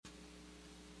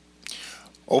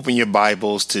Open your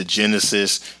Bibles to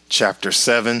Genesis chapter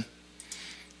 7.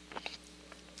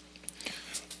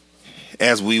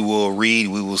 As we will read,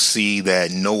 we will see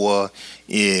that Noah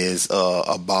is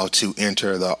about to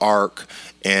enter the ark,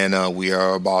 and we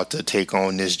are about to take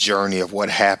on this journey of what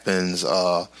happens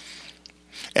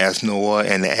as Noah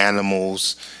and the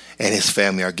animals and his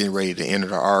family are getting ready to enter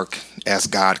the ark as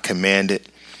God commanded.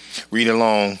 Read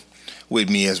along with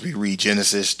me as we read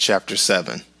Genesis chapter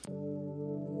 7.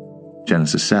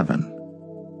 Genesis 7.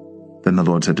 Then the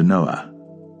Lord said to Noah,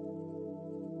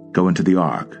 "Go into the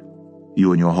ark,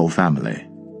 you and your whole family,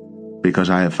 because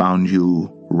I have found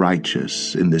you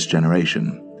righteous in this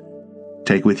generation.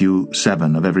 Take with you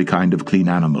 7 of every kind of clean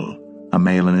animal, a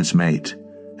male and its mate,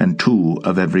 and 2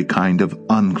 of every kind of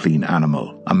unclean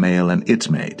animal, a male and its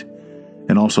mate,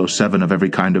 and also 7 of every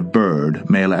kind of bird,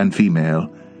 male and female,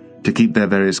 to keep their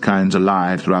various kinds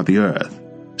alive throughout the earth.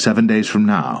 7 days from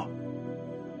now,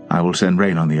 I will send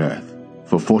rain on the earth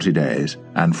for 40 days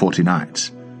and 40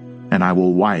 nights, and I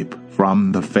will wipe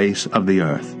from the face of the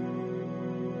earth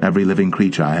every living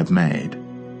creature I have made."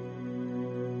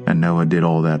 And Noah did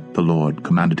all that the Lord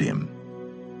commanded him.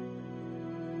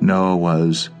 Noah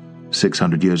was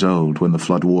 600 years old when the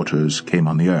flood waters came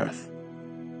on the earth.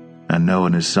 And Noah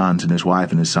and his sons and his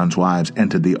wife and his sons' wives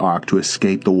entered the ark to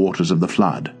escape the waters of the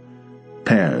flood.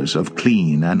 Pairs of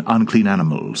clean and unclean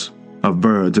animals, of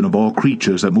birds and of all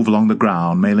creatures that move along the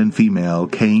ground, male and female,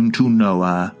 came to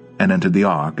Noah and entered the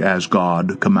ark as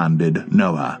God commanded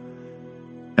Noah.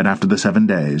 And after the 7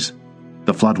 days,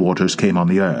 the flood waters came on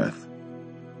the earth.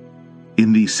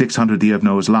 In the 600th year of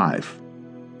Noah's life,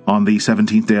 on the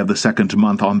 17th day of the 2nd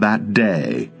month, on that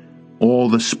day, all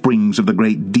the springs of the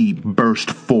great deep burst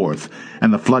forth,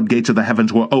 and the floodgates of the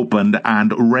heavens were opened,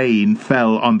 and rain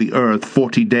fell on the earth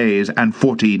 40 days and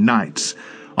 40 nights.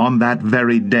 On that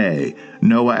very day,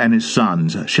 Noah and his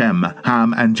sons, Shem,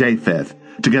 Ham, and Japheth,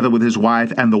 together with his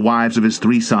wife and the wives of his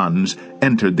 3 sons,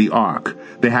 entered the ark.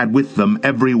 They had with them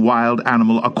every wild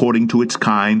animal according to its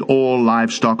kind, all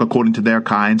livestock according to their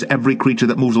kinds, every creature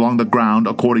that moves along the ground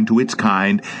according to its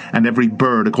kind, and every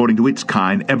bird according to its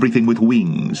kind, everything with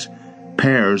wings.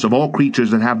 Pairs of all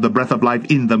creatures that have the breath of life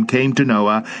in them came to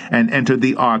Noah and entered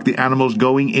the ark. The animals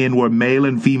going in were male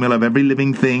and female of every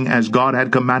living thing, as God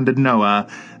had commanded Noah.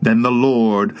 Then the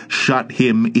Lord shut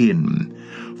him in.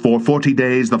 For 40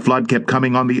 days the flood kept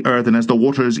coming on the earth, and as the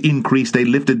waters increased, they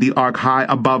lifted the ark high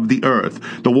above the earth.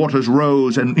 The waters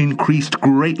rose and increased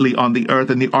greatly on the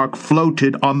earth, and the ark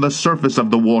floated on the surface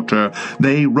of the water.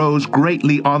 They rose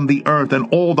greatly on the earth, and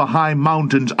all the high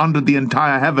mountains under the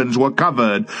entire heavens were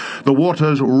covered. The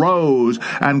waters rose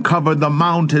and covered the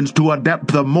mountains to a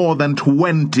depth of more than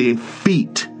 20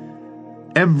 feet.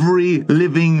 Every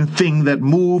living thing that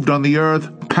moved on the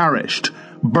earth perished.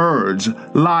 Birds,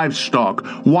 livestock,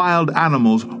 wild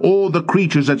animals, all the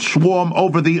creatures that swarm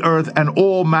over the earth, and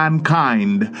all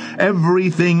mankind.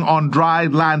 Everything on dry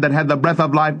land that had the breath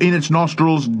of life in its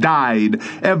nostrils died.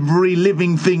 Every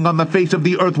living thing on the face of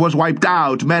the earth was wiped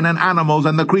out, men and animals,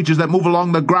 and the creatures that move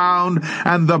along the ground,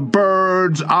 and the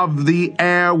birds of the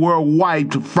air were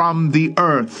wiped from the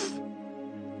earth.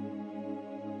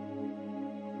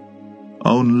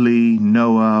 Only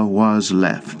Noah was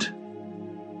left,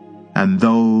 and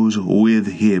those with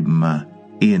him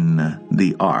in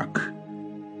the ark.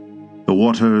 The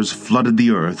waters flooded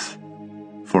the earth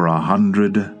for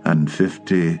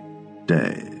 150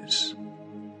 days.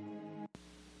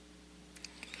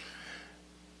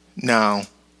 Now,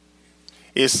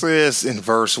 it says in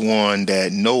verse 1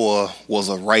 that Noah was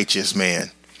a righteous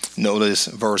man. Notice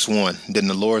verse 1. Then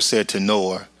the Lord said to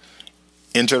Noah,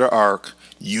 "Enter the ark,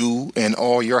 you and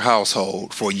all your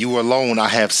household, for you alone I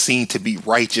have seen to be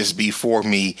righteous before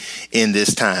me in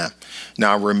this time."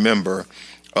 Now remember,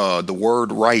 the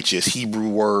word righteous, Hebrew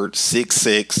word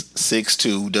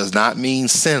 6662, does not mean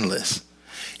sinless.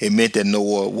 It meant that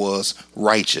Noah was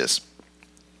righteous.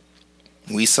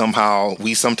 We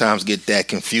sometimes get that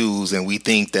confused, and we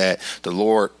think that the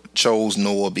Lord chose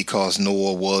Noah because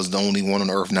Noah was the only one on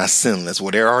earth not sinless.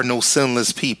 Well, there are no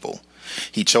sinless people.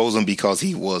 He chose him because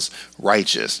he was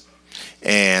righteous.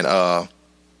 And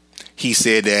he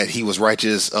said that he was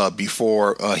righteous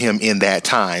before him in that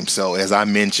time. So as I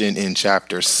mentioned in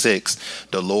chapter 6,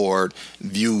 the Lord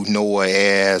viewed Noah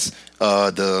as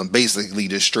basically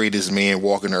the straightest man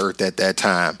walking the earth at that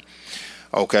time.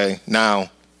 Okay, now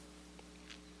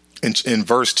in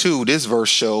verse 2, this verse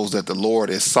shows that the Lord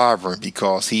is sovereign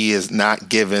because he is not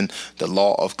given the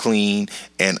law of clean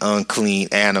and unclean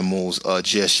animals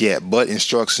just yet, but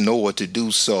instructs Noah to do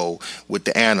so with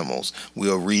the animals.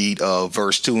 We'll read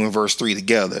verse 2 and verse 3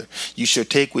 together. "You shall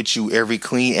take with you every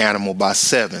clean animal by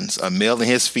sevens, a male and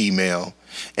his female,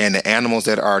 and the animals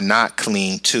that are not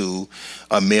clean 2,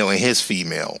 a male and his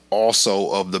female.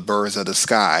 Also of the birds of the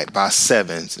sky by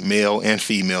 7s, male and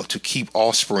female, to keep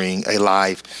offspring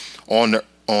alive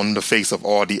on the face of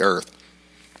all the earth.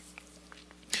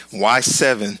 Why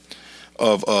 7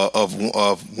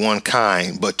 of one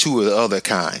kind, but 2 of the other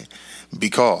kind?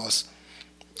 Because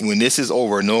when this is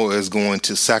over, Noah is going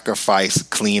to sacrifice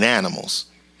clean animals.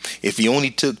 If he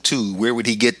only took 2, where would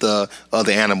he get the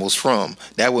other animals from?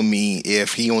 That would mean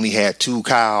if he only had 2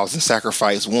 cows and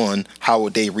sacrificed 1, how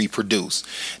would they reproduce?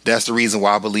 That's the reason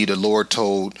why I believe the Lord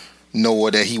told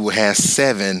Noah that he would have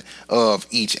 7 of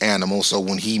each animal. So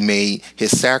when he made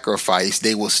his sacrifice,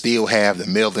 they will still have the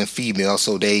male and female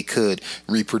so they could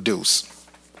reproduce.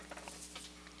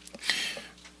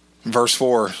 Verse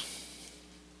 4.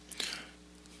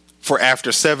 For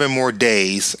after 7 more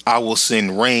days, I will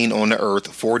send rain on the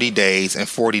earth 40 days and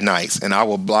 40 nights, and I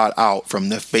will blot out from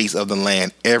the face of the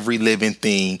land every living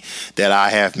thing that I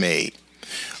have made.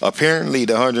 Apparently,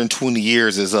 the 120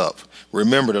 years is up.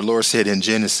 Remember, the Lord said in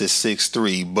Genesis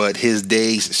 6:3, but his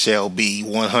days shall be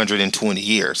 120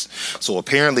 years. So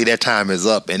apparently that time is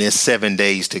up and it's 7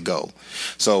 days to go.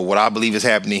 So what I believe is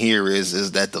happening here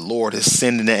is that the Lord is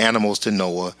sending the animals to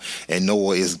Noah, and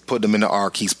Noah is putting them in the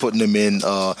ark. He's putting them in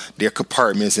their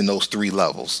compartments in those 3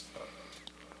 levels.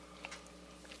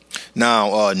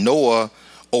 Now, Noah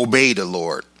obeyed the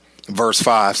Lord. Verse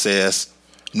 5 says,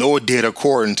 Noah did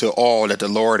according to all that the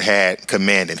Lord had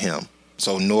commanded him.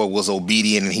 So Noah was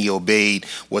obedient and he obeyed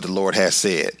what the Lord has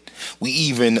said. We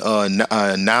even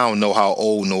now know how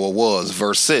old Noah was.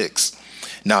 Verse 6.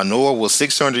 Now Noah was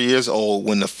 600 years old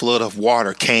when the flood of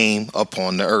water came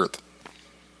upon the earth.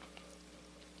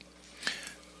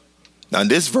 Now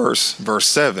this verse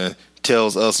 7,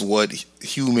 tells us what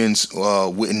humans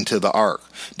went into the ark.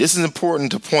 This is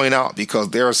important to point out because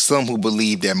there are some who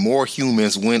believe that more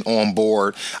humans went on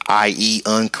board, i.e.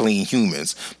 unclean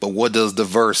humans. But what does the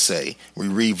verse say? We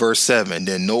read verse 7.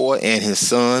 Then Noah and his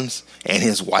sons and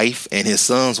his wife and his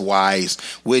sons' wives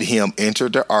with him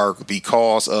entered the ark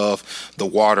because of the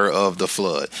water of the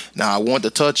flood. Now, I want to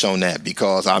touch on that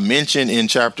because I mentioned in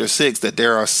chapter 6 that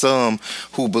there are some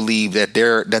who believe that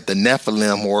the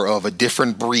Nephilim were of a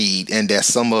different breed and that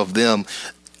some of them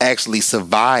actually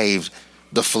survived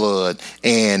the flood,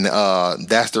 and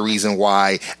that's the reason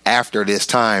why after this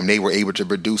time they were able to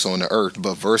produce on the earth.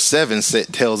 But verse 7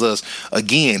 tells us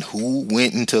again who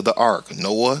went into the ark.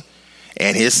 Noah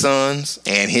and his sons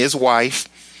and his wife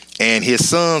and his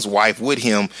son's wife with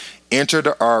him entered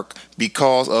the ark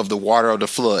because of the water of the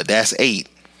flood. That's 8.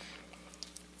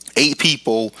 8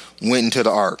 people went into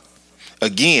the ark.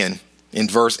 Again, in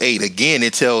verse 8, again,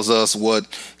 it tells us what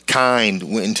kind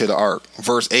went into the ark.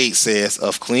 Verse 8 says,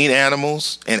 of clean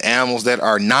animals and animals that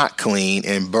are not clean,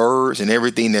 and birds and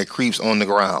everything that creeps on the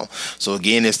ground. So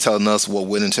again, it's telling us what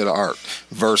went into the ark.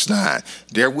 Verse 9,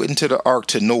 there went into the ark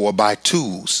to Noah by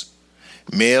 2s,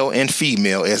 male and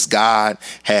female, as God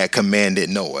had commanded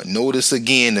Noah. Notice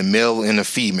again the male and the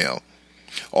female.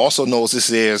 Also notice it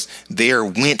says there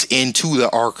went into the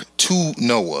ark to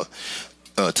Noah.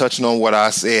 Touching on what I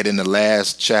said in the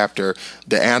last chapter,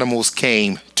 the animals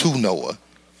came to Noah.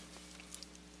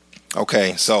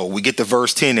 Okay, so we get to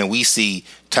verse 10 and we see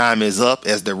time is up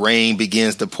as the rain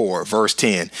begins to pour. Verse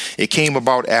 10, it came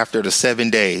about after the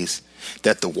 7 days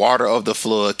that the water of the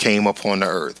flood came upon the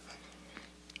earth.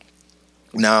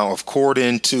 Now,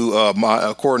 according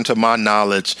to my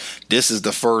knowledge, this is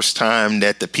the first time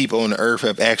that the people on the earth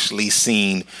have actually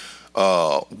seen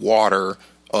water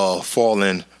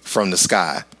falling from the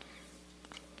sky.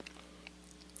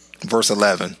 Verse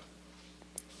 11.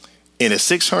 In the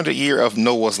 600th year of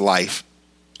Noah's life,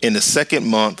 in the 2nd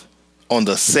month, on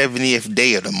the 70th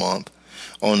day of the month,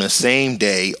 on the same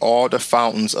day, all the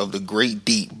fountains of the great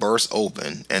deep burst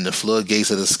open, and the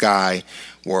floodgates of the sky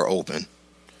were open.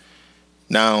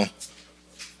 Now,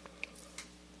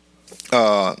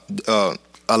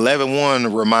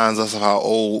 11:1 reminds us of how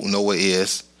old Noah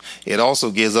is. It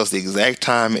also gives us the exact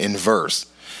time in verse.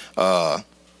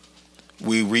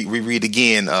 We read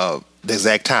again the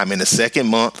exact time in the 2nd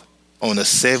month on the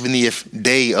 70th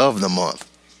day of the month.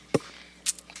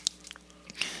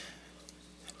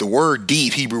 The word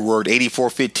deep, Hebrew word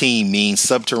 8415, means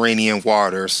subterranean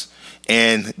waters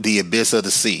and the abyss of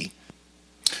the sea.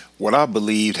 What I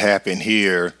believed happened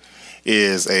here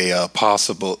is a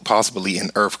possibly an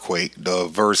earthquake. The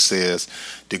verse says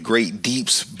the great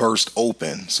deeps burst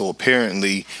open. So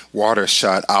apparently water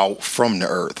shot out from the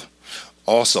earth.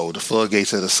 Also, the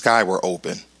floodgates of the sky were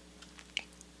open.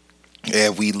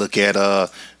 And we look at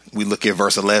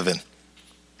verse 11.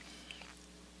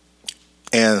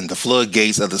 And the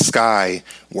floodgates of the sky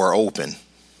were open.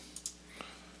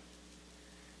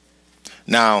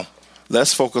 Now,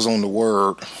 let's focus on the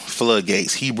word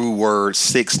floodgates, Hebrew word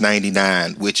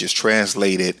 699, which is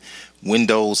translated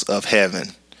windows of heaven.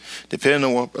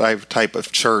 Depending on what type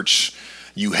of church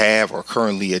you have or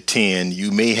currently attend,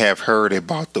 you may have heard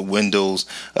about the windows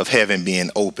of heaven being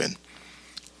open.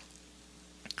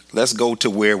 Let's go to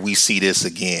where we see this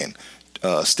again.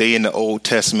 Stay in the Old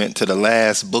Testament to the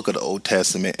last book of the Old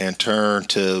Testament and turn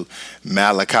to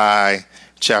Malachi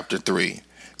chapter 3.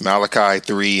 Malachi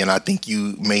 3, and I think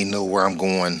you may know where I'm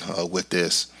going with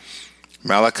this.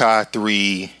 Malachi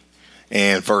 3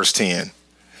 and verse 10.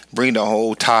 Bring the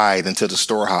whole tithe into the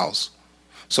storehouse,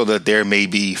 so that there may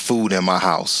be food in my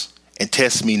house. And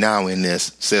test me now in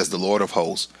this, says the Lord of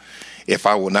hosts, if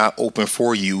I will not open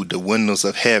for you the windows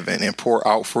of heaven and pour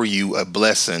out for you a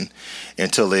blessing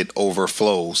until it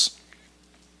overflows.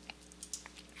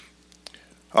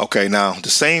 Okay, now the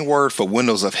same word for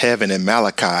windows of heaven in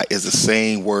Malachi is the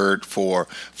same word for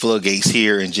floodgates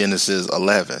here in Genesis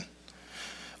 11.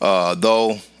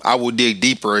 Though I will dig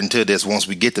deeper into this once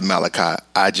we get to Malachi,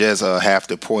 I just have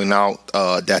to point out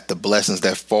that the blessings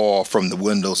that fall from the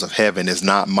windows of heaven is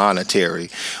not monetary,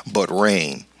 but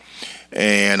rain.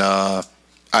 And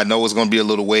I know it's going to be a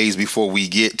little ways before we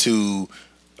get to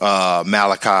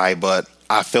Malachi, but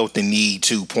I felt the need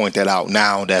to point that out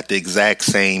now that the exact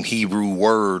same Hebrew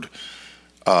word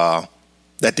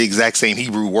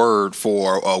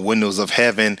for windows of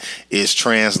heaven is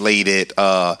translated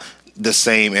the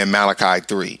same in Malachi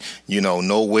 3. You know,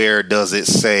 nowhere does it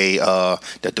say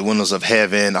that the windows of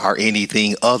heaven are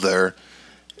anything other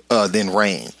than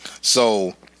rain.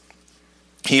 So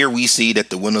here we see that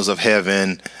the windows of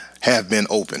heaven have been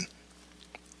opened.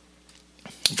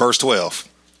 Verse 12.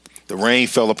 The rain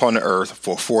fell upon the earth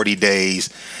for 40 days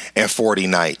and 40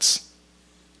 nights.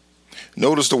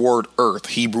 Notice the word earth,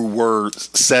 Hebrew word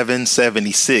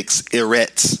 776,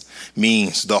 eretz,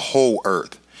 means the whole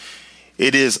earth.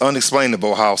 It is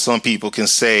unexplainable how some people can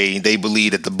say they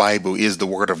believe that the Bible is the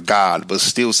word of God, but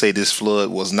still say this flood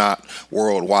was not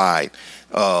worldwide.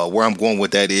 Where I'm going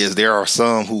with that is there are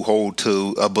some who hold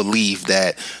to a belief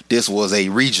that this was a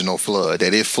regional flood,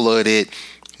 that it flooded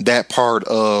that part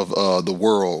of the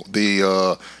world,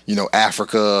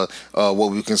 Africa,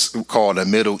 what we can call the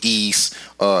Middle East,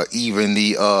 even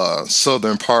the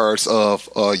southern parts of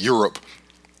Europe,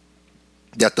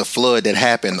 that the flood that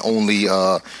happened only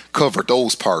covered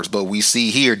those parts. But we see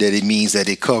here that it means that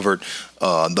it covered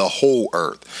the whole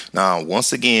earth. Now,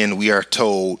 once again, we are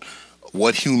told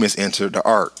what humans entered the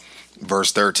ark.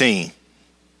 Verse 13.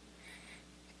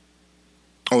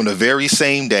 On the very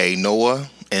same day, Noah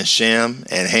and Shem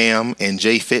and Ham and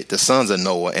Japheth, the sons of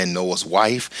Noah, and Noah's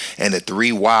wife, and the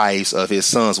 3 wives of his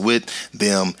sons with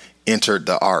them entered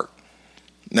the ark.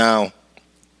 Now,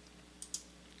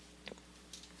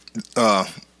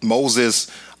 Moses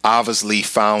obviously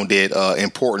found it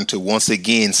important to once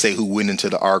again say who went into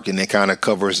the ark, and it kind of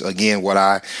covers again what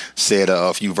I said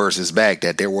a few verses back,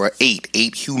 that there were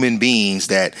eight human beings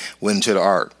that went into the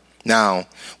ark. Now,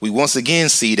 we once again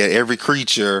see that every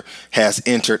creature has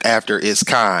entered after its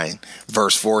kind.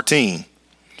 Verse 14.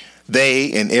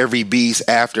 They and every beast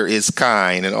after its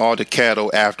kind, and all the cattle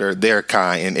after their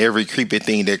kind, and every creeping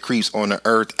thing that creeps on the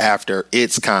earth after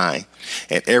its kind,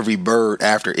 and every bird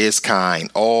after its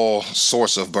kind, all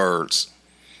sorts of birds.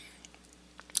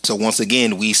 So once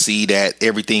again, we see that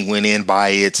everything went in by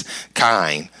its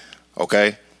kind.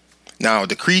 Okay. Now,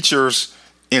 the creatures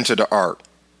enter the ark.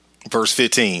 Verse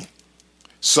 15.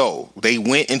 So they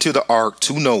went into the ark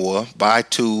to Noah by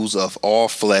twos of all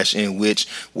flesh, in which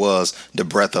was the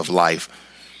breath of life.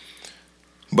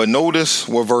 But notice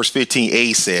what verse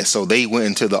 15a says. So they went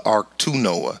into the ark to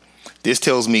Noah. This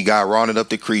tells me God rounded up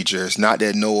the creatures, not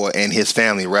that Noah and his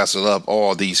family wrestled up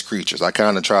all these creatures. I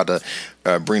kind of tried to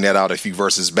bring that out a few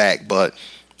verses back, but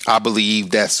I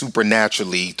believe that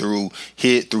supernaturally through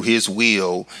his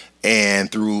will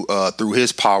and through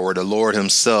his power, the Lord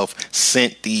himself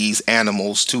sent these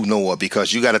animals to Noah,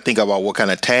 because you got to think about what kind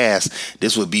of task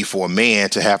this would be for a man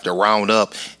to have to round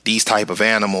up these type of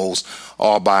animals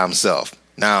all by himself.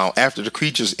 Now, after the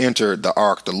creatures entered the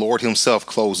ark, the Lord himself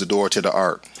closed the door to the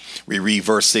ark. We read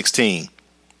verse 16.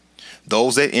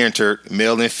 Those that entered,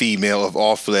 male and female of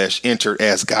all flesh, entered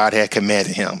as God had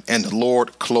commanded him, and the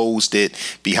Lord closed it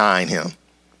behind him.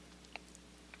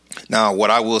 Now, what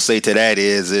I will say to that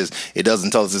is it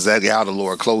doesn't tell us exactly how the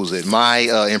Lord closed it. My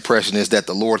impression is that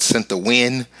the Lord sent the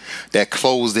wind that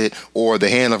closed it, or the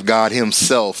hand of God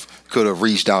himself could have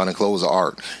reached down and closed the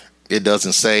ark. It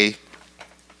doesn't say,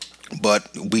 but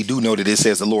we do know that it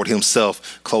says the Lord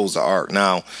himself closed the ark.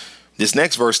 Now, This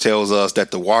next verse tells us that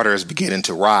the water is beginning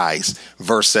to rise.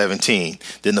 Verse 17.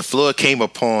 Then the flood came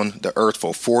upon the earth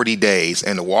for 40 days,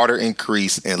 and the water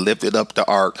increased and lifted up the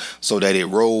ark so that it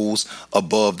rose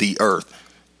above the earth.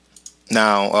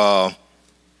 Now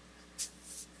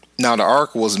the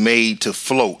ark was made to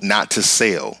float, not to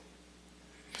sail.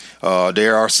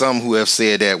 There are some who have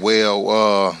said that,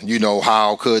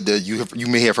 how could you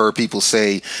may have heard people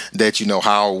say that,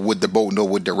 how would the boat know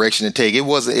what direction to take?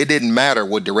 It didn't matter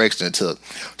what direction it took.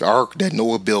 The ark that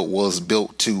Noah built was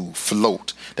built to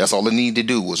float. That's all it needed to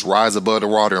do, was rise above the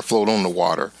water and float on the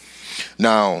water.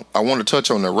 Now, I want to touch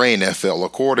on the rain that fell.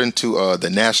 According to the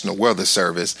National Weather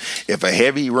Service, if a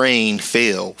heavy rain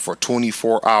fell for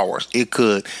 24 hours, it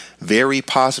could very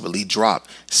possibly drop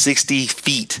 60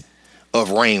 feet of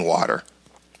rainwater.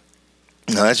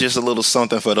 Now, that's just a little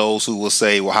something for those who will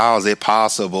say, well, how is it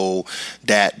possible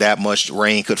that that much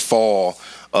rain could fall?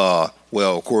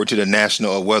 According to the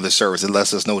National Weather Service, it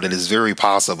lets us know that it's very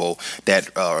possible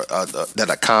that that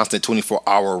a constant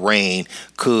 24-hour rain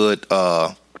could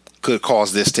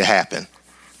cause this to happen.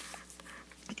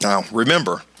 Now,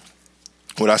 remember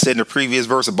what I said in the previous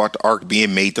verse about the ark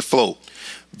being made to float.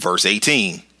 Verse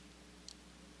 18.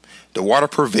 The water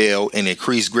prevailed and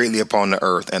increased greatly upon the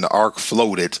earth, and the ark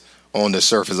floated on the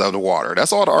surface of the water.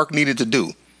 That's all the ark needed to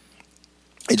do.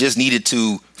 It just needed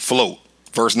to float.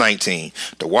 Verse 19.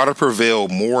 The water prevailed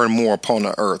more and more upon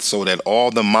the earth, so that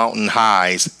all the mountain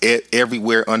highs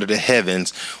everywhere under the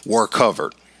heavens were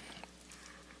covered.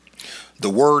 The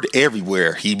word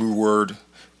everywhere, Hebrew word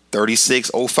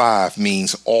 3605,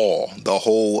 means all, the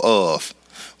whole of.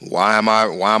 Why am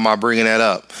I bringing that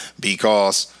up?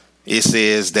 Because it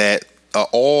says that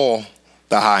all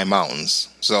the high mountains.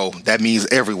 So that means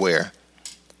everywhere.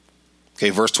 Okay,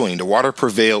 verse 20. The water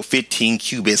prevailed 15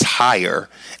 cubits higher,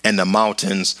 and the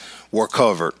mountains were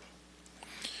covered.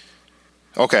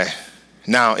 Okay,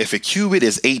 now if a cubit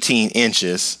is 18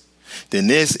 inches, then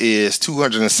this is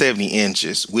 270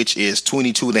 inches, which is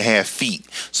 22 and a half feet.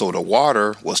 So the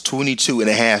water was 22 and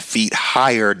a half feet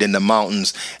higher than the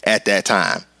mountains at that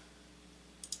time.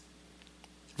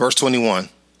 Verse 21.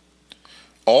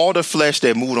 All the flesh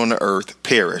that moved on the earth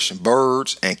perished,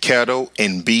 birds and cattle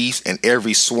and beasts and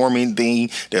every swarming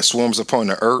thing that swarms upon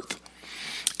the earth,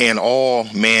 and all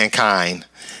mankind.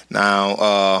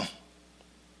 Now,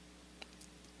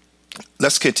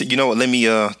 let's continue. You know what? Let me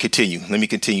continue. Let me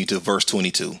continue to verse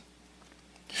 22.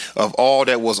 Of all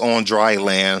that was on dry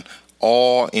land,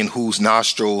 all in whose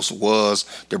nostrils was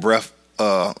the breath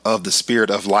of the spirit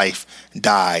of life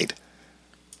died.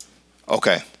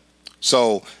 Okay,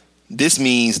 so this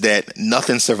means that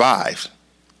nothing survived.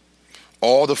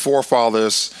 All the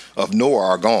forefathers of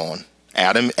Noah are gone.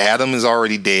 Adam is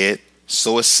already dead.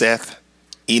 So is Seth,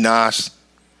 Enosh,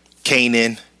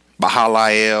 Canaan,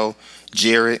 Mahalalel,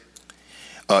 Jared.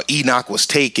 Enoch was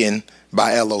taken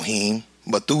by Elohim.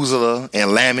 Methuselah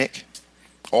and Lamech.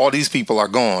 All these people are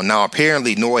gone. Now,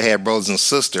 apparently, Noah had brothers and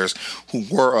sisters who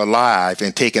were alive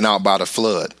and taken out by the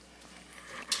flood.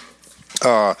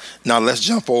 Now, let's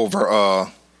jump over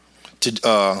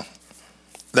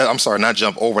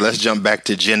let's jump back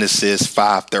to Genesis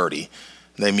 5:30.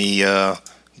 Let me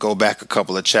go back a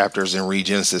couple of chapters and read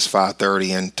Genesis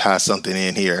 5:30 and tie something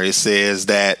in here. It says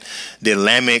that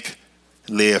Lamech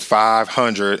lived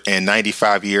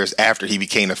 595 years after he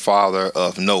became the father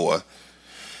of Noah,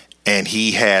 and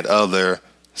he had other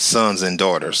sons and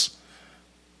daughters.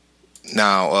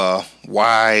 Now,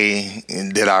 why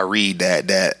did I read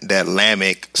that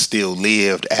Lamech still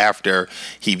lived after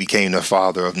he became the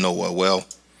father of Noah? Well,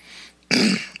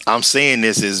 I'm saying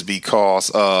this is because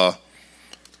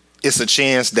it's a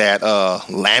chance that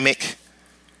Lamech,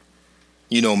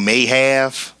 may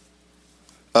have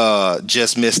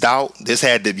just missed out. This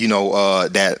had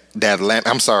to,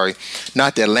 I'm sorry,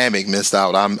 not that Lamech missed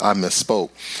out. I misspoke.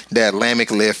 That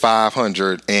Lamech lived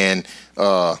 500 and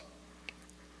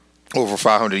over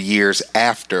 500 years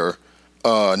after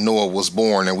Noah was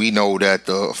born, and we know that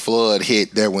the flood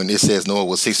hit there when it says Noah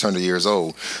was 600 years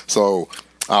old. So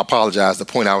I apologize. The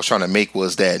point I was trying to make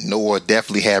was that Noah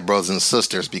definitely had brothers and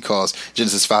sisters, because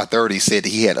Genesis 5:30 said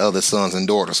that he had other sons and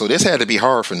daughters. So this had to be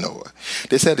hard for Noah.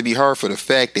 This had to be hard for the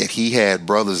fact that he had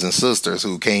brothers and sisters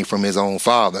who came from his own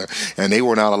father, and they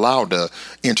were not allowed to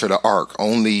enter the ark.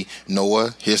 Only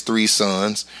Noah, his 3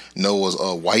 sons, Noah's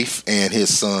wife, and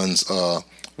his sons'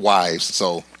 wives.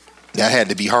 So that had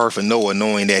to be hard for Noah,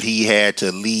 knowing that he had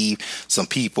to leave some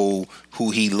people who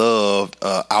he loved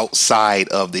outside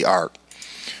of the ark.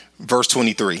 Verse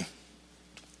 23.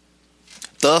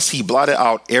 Thus he blotted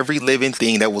out every living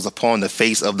thing that was upon the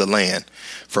face of the land,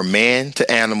 from man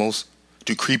to animals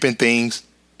to creeping things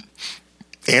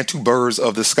and to birds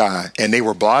of the sky, and they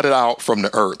were blotted out from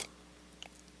the earth.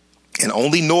 And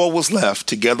only Noah was left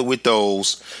together with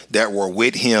those that were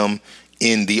with him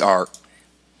in the ark.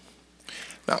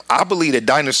 Now, I believe that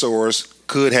dinosaurs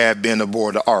could have been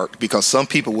aboard the ark, because some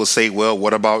people will say, well,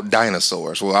 what about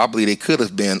dinosaurs? Well, I believe they could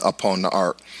have been upon the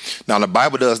ark. Now, the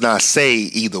Bible does not say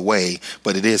either way,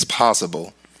 but it is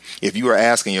possible. If you are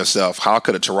asking yourself, how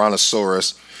could a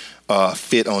Tyrannosaurus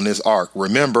fit on this ark?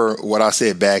 Remember what I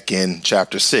said back in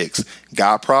chapter 6.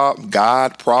 God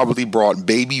probably brought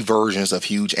baby versions of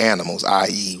huge animals,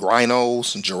 i.e.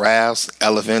 rhinos, giraffes,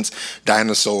 elephants,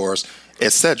 dinosaurs,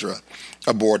 etc.,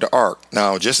 aboard the ark.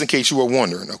 Now, just in case you were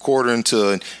wondering, according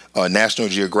to National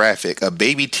Geographic, a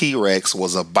baby T-Rex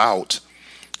was about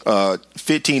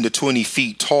 15 to 20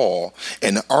 feet tall,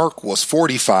 and the ark was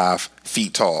 45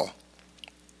 feet tall.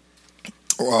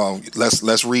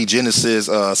 Let's read Genesis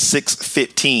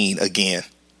 6:15 again.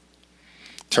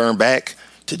 Turn back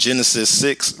to Genesis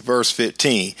 6 verse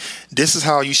 15. This is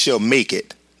how you shall make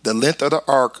it. The length of the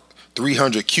ark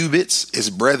 300 cubits, its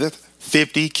breadth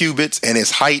 50 cubits, and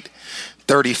its height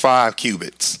 35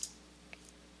 cubits.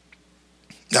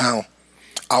 Now,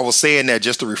 I was saying that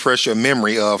just to refresh your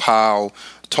memory of how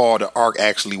tall the ark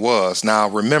actually was. Now,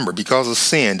 remember, because of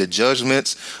sin, the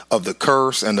judgments of the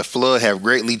curse and the flood have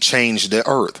greatly changed the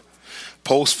earth.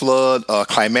 Post-flood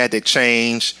climatic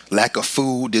change, lack of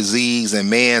food, disease, and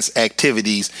man's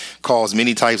activities caused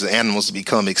many types of animals to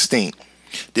become extinct.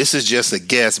 This is just a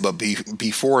guess, but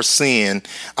before sin,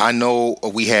 I know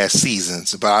we had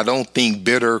seasons, but I don't think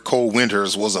bitter, cold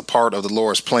winters was a part of the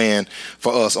Lord's plan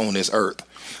for us on this earth.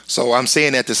 So I'm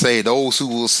saying that to say those who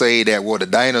will say that, well, the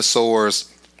dinosaurs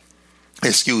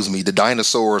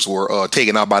were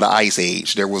taken out by the ice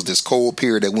age. There was this cold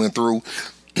period that went through.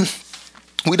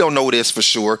 We don't know this for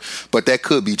sure, but that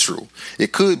could be true.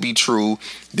 It could be true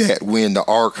that when the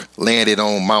ark landed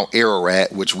on Mount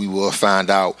Ararat, which we will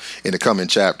find out in the coming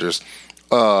chapters,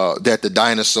 that the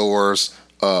dinosaurs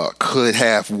could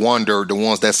have wandered, the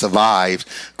ones that survived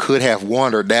could have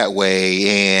wandered that way,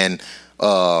 and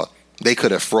they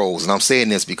could have froze. And I'm saying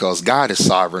this because God is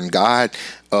sovereign. God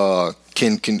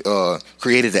can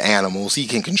created the animals. He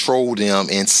can control them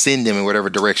and send them in whatever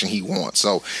direction he wants.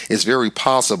 So it's very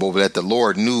possible that the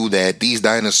Lord knew that these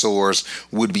dinosaurs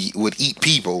would eat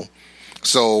people.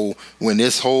 So when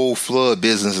this whole flood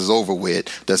business is over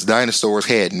with, those dinosaurs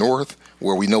head north,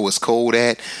 where we know it's cold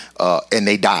at, and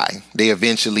they die. They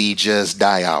eventually just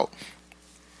die out.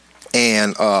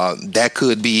 And that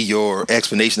could be your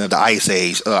explanation of the ice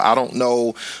age. I don't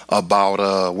know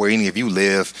about where any of you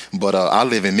live, but I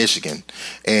live in Michigan,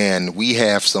 and we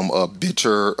have some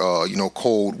bitter,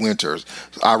 cold winters.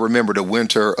 I remember the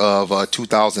winter of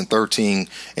 2013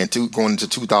 and going into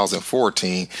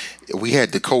 2014. We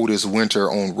had the coldest winter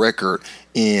on record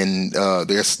in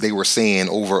they were saying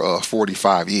over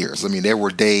 45 years. I mean, there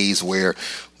were days where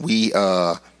we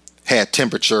had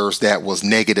temperatures that was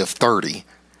negative 30.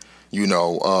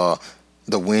 The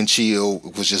wind chill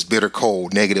was just bitter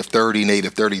cold, negative 30,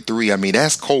 negative 33. I mean,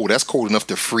 that's cold. That's cold enough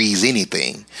to freeze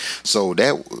anything. So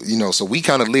so we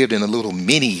kind of lived in a little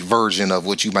mini version of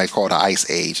what you might call the ice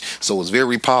age. So it's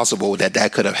very possible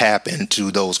that could have happened to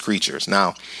those creatures.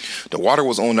 Now, the water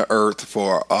was on the earth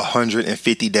for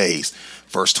 150 days.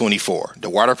 Verse 24, the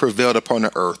water prevailed upon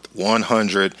the earth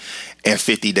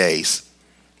 150 days.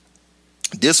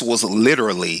 This was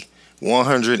literally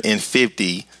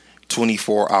 150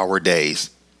 24-hour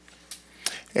days.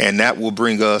 And that will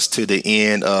bring us to the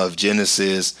end of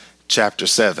Genesis chapter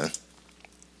 7.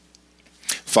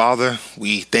 Father,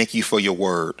 we thank you for your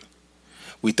word.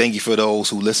 We thank you for those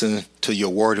who listen to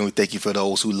your word, and we thank you for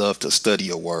those who love to study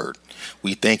your word.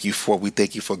 We thank you for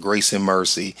grace and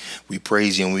mercy. We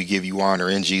praise you and we give you honor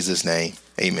in Jesus' name.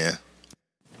 Amen.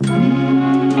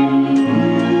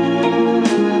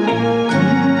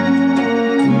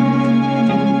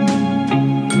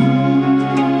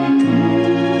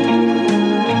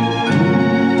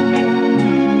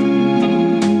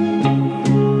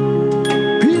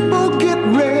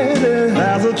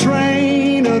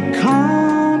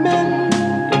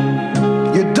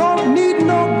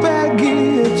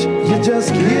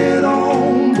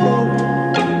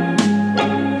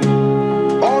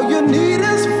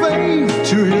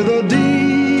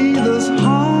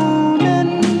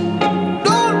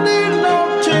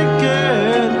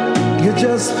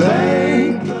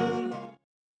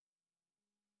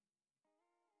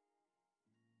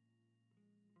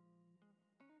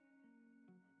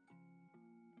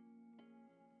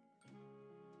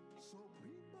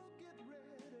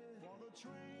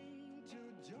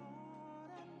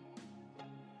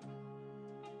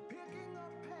 Picking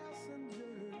up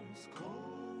passengers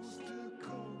coast to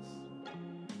coast.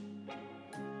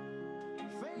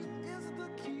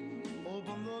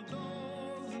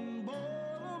 outdoors and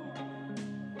boredom,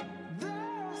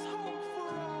 there's hope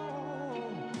for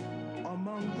all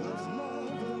among those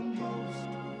love the most.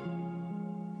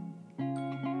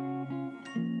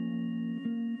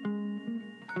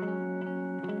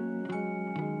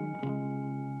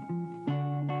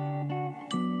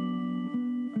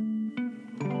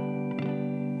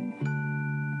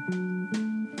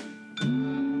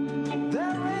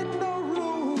 There ain't no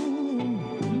room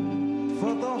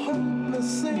for the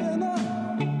hopeless sinner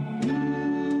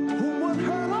who would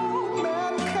hurt all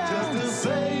mankind just to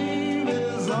save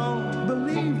his own.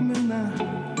 Believe me now,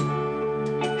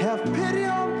 have pity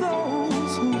on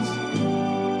those whose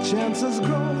chances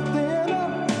grow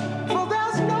thinner, for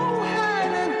there's no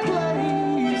hiding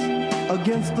place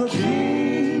against the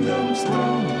kingdom's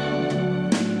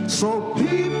throne. So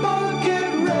people